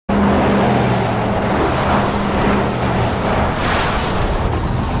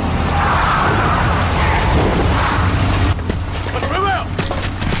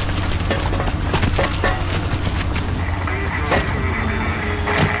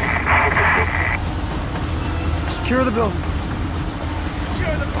Secure the building.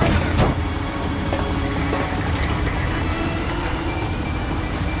 Secure the perimeter.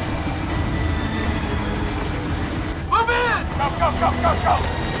 Move in! Go, go, go, go, go!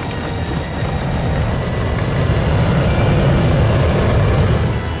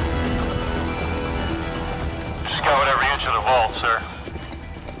 Scout every inch of the vault, sir.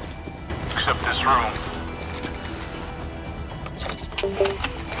 Except this room.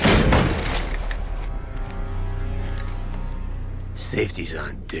 Safety's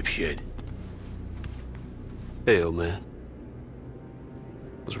on, dipshit. Hey, old man.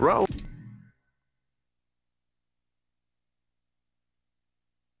 What's wrong?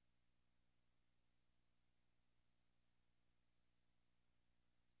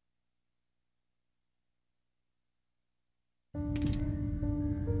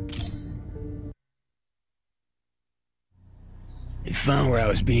 They found where I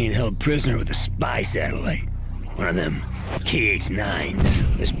was being held prisoner with a spy satellite. One of them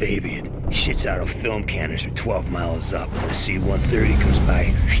KH-9s. This baby, it shits out a film canister 12 miles up. The C-130 comes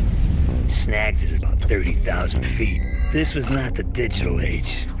by, snags it at about 30,000 feet. This was not the digital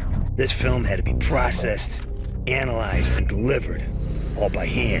age. This film had to be processed, analyzed, and delivered, all by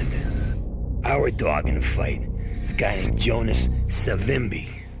hand. Our dog in the fight, this guy named Jonas Savimbi.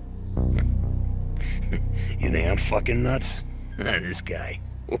 You think I'm fucking nuts? This guy.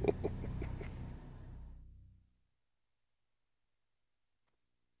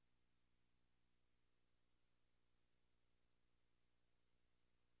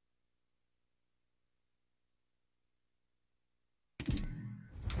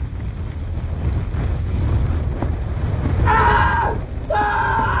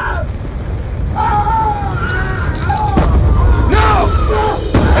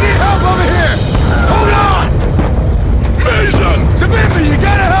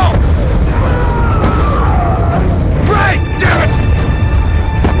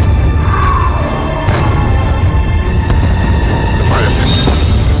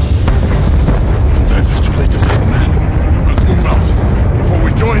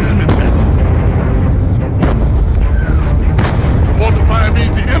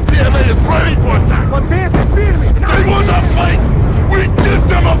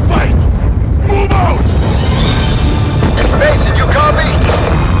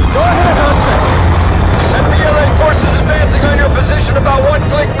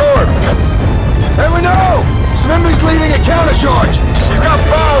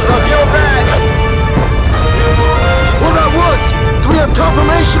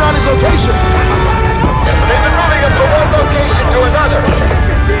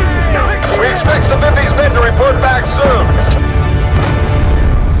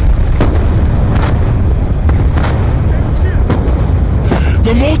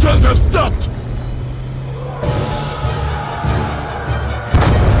 The motors have stopped!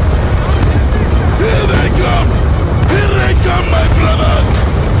 Here they come! Here they come, my brothers!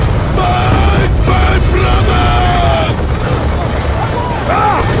 Fight, my brothers!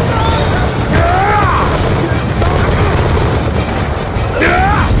 Ah!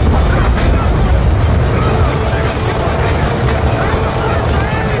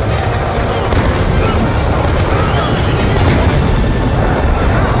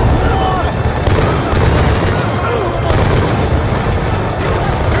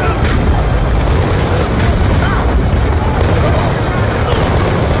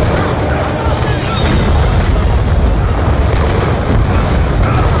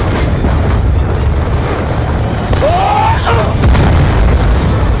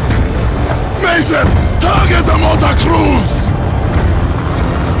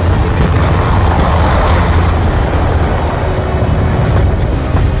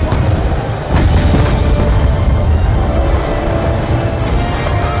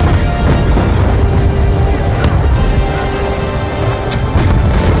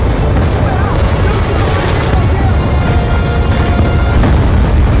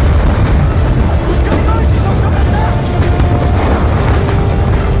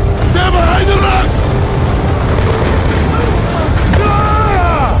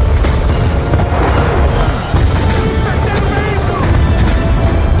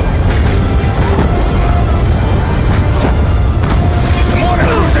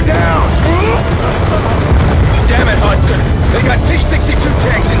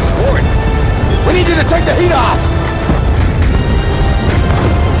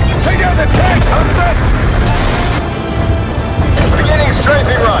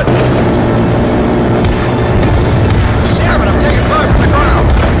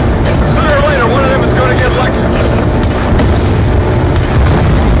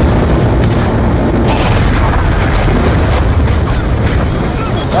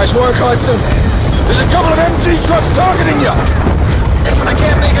 Nice work, Hudson. There's a couple of MG trucks targeting you. I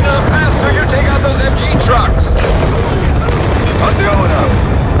can't make another pass, so you take out those MG trucks. I'm going up.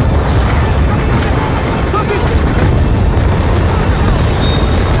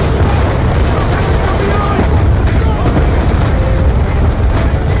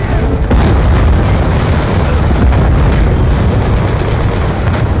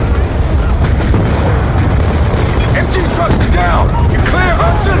 MG trucks are down. You clear,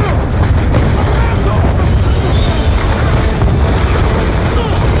 Hudson?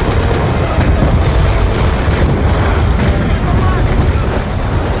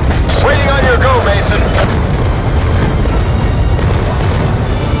 Waiting on your go, Mason.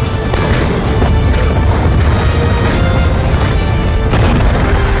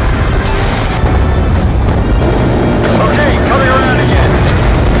 Okay, coming around again.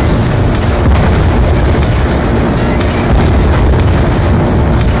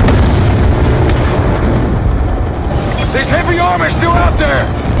 There's heavy armor still out there.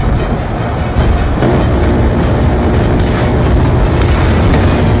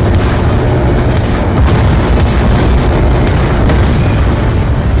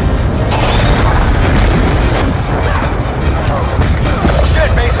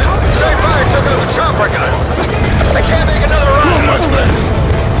 Shit, Mason. Straight fire took out the chopper gun. I can't make another run.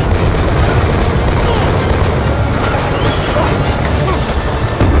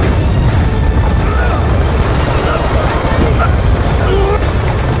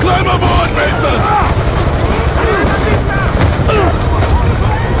 Climb aboard, Mason!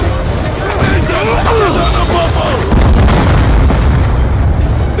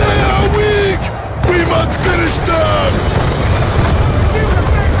 They are weak! We must finish them!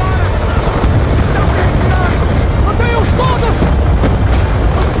 Mateusz, todos!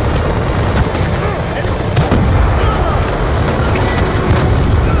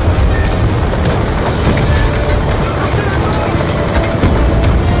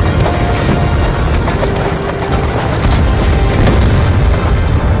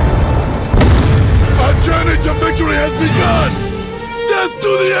 Our journey to victory has begun! Death to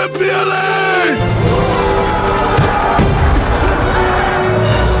the MPLA!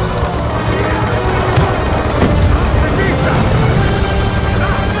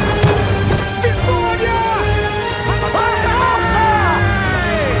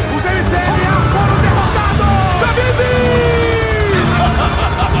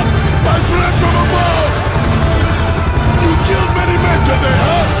 My friend from above! You killed many men today,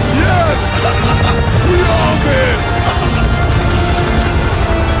 huh? Yes! We all did!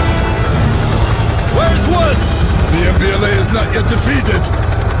 Where's one? The MPLA is not yet defeated.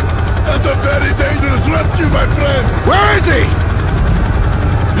 That's a very dangerous rescue, my friend! Where is he?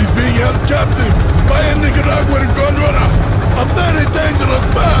 He's being held captive by a Nicaraguan gun runner. A very dangerous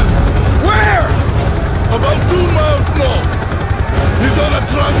man! Where? About 2 miles north. He's on a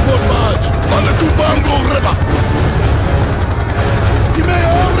transport barge on the Tubango River. He may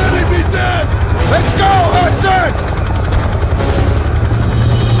already be dead. Let's go, Hudson!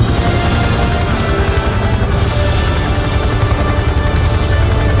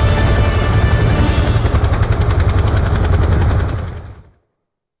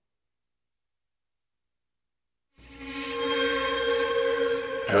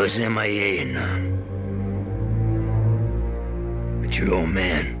 I was MIA and but your old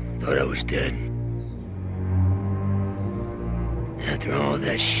man thought I was dead. After all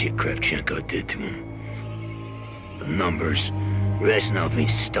that shit Kravchenko did to him. The numbers, Reznov being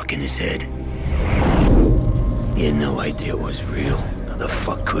stuck in his head. He had no idea it was real. How the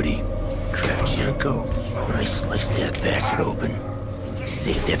fuck could he? Kravchenko, when I sliced that bastard open,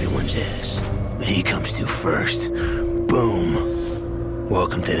 saved everyone's ass. But he comes to first. Boom.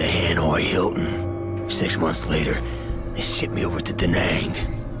 Welcome to the Hanoi Hilton. 6 months later, they shipped me over to Da Nang.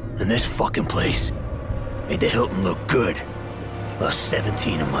 And this fucking place made the Hilton look good. Lost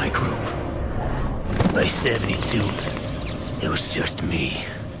 17 of my group. By 72, it was just me.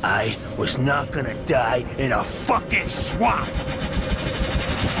 I was not gonna die in a fucking swamp!